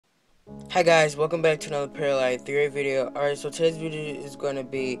Hi guys, welcome back to another parallel theory video. Alright, so today's video is going to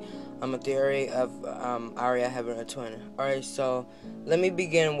be a theory of Arias having a twin. Alright, so let me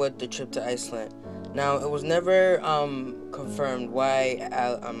begin with the trip to Iceland. Now, it was never confirmed why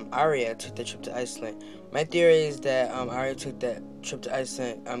Arias took the trip to Iceland. My theory is that Arias took that trip to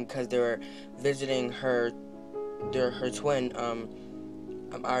Iceland because they were visiting her twin,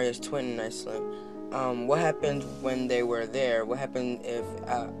 Arias' twin in Iceland. What happened when they were there? What happened if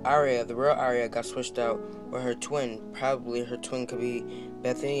Aria, the real Aria, got switched out with her twin? Probably her twin could be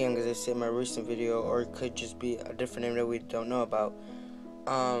Bethany Young, as I said in my recent video, or it could just be a different name that we don't know about.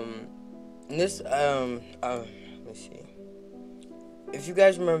 Let me see. If you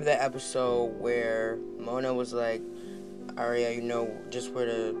guys remember that episode where Mona was like, Aria, you know just where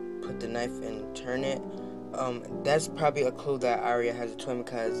to put the knife and turn it. That's probably a clue that Arias has a twin,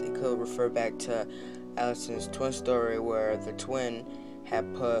 because it could refer back to Allison's twin story where the twin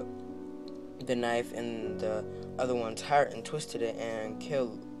had put the knife in the other one's heart and twisted it and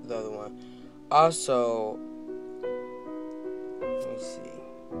killed the other one. Also, let me see.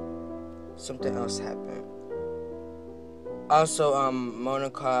 Something else happened. Also, Mona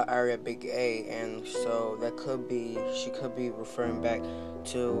called Aria Big A, and so that could be, she could be referring back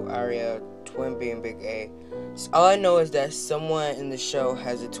to Aria twin being Big A. So all I know is that someone in the show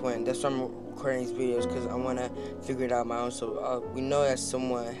has a twin. That's why I'm recording these videos, because I want to figure it out my own. So we know that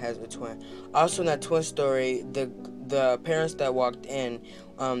someone has a twin. Also, in that twin story, the parents that walked in,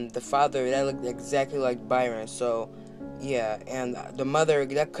 the father, that looked exactly like Byron. So yeah, and the mother,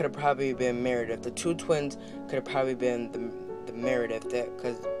 that could have probably been Meredith. The two twins could have probably been the Meredith,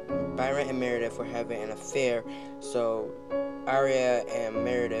 because Byron and Meredith were having an affair, so Aria and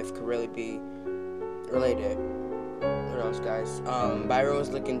Meredith could really be related. What else, guys? Byron was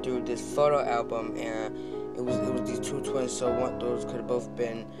looking through this photo album, and it was these two twins. So those could have both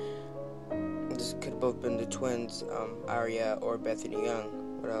been. This could have both been the twins, Aria or Bethany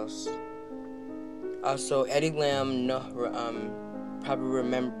Young. What else? Also, Eddie Lamb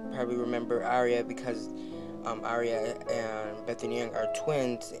probably remember Aria, because Aria and Bethany Young are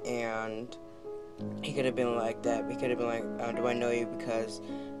twins, and he could have been like that. He could have been like, do I know you because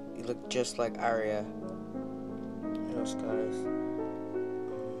you look just like Aria? What else, guys?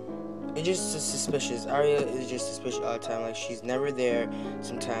 It's just suspicious. Aria is just suspicious all the time. Like, she's never there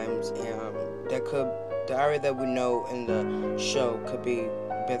sometimes, and the Aria that we know in the show could be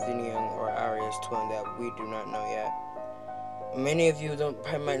Bethany Young or Arias' twin that we do not know yet. Many of you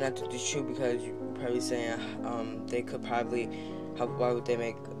probably might not think this is true, because you're probably saying they could probably why would they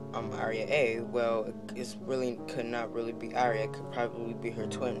make Aria A? Well, it really could not really be Aria. It could probably be her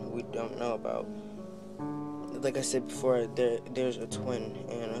twin, who we don't know about. Like I said before, there's a twin,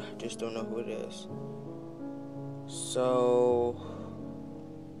 and I just don't know who it is. So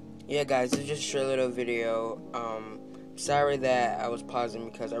yeah, guys, it's just a short little video. Sorry that I was pausing,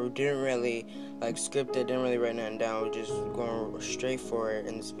 because I didn't really script it, didn't really write nothing down. I was just going straight for it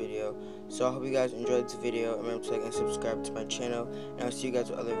in this video. So I hope you guys enjoyed this video. Remember to like and subscribe to my channel, and I'll see you guys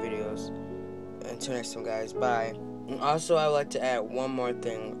with other videos. Until next time, guys, bye. And also, I would like to add one more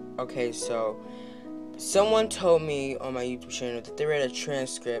thing. Okay, so someone told me on my YouTube channel that they read a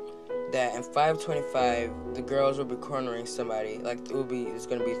transcript that in 525 the girls will be cornering somebody. There's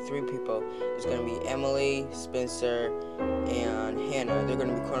gonna be three people. There's gonna be Emily, Spencer, and Hannah. They're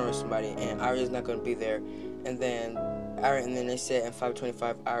gonna be cornering somebody, and Aria's not gonna be there. And then they said in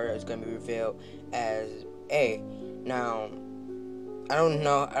 525 Aria is gonna be revealed as A. Now, I don't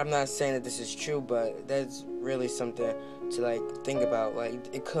know. I'm not saying that this is true, but that's really something to think about.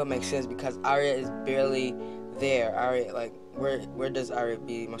 It could make sense, because Aria is barely there. Aria, where does Aria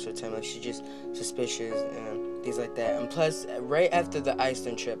be most of the time? She's just suspicious and things like that. And plus, right after the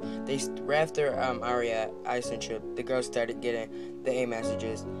Iceland trip, right after Aria Iceland trip, the girls started getting the A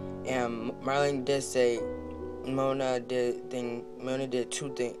messages, and Marlene did say Mona did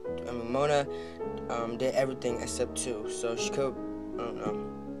two things. Mona did everything except two. So she could, I don't know.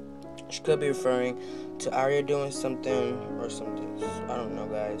 She could be referring to Aria doing something or something. I don't know,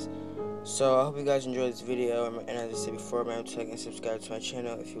 guys. So I hope you guys enjoyed this video, and as I said before, remember to like and subscribe to my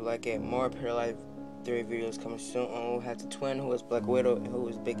channel if you like it. More parallel theory videos coming soon on who has the twin, who is Black Widow, and who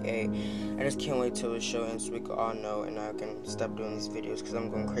is Big A. I just can't wait till the show ends so we can all know, and I can stop doing these videos, because I'm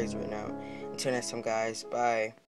going crazy right now. Until next time, guys, bye.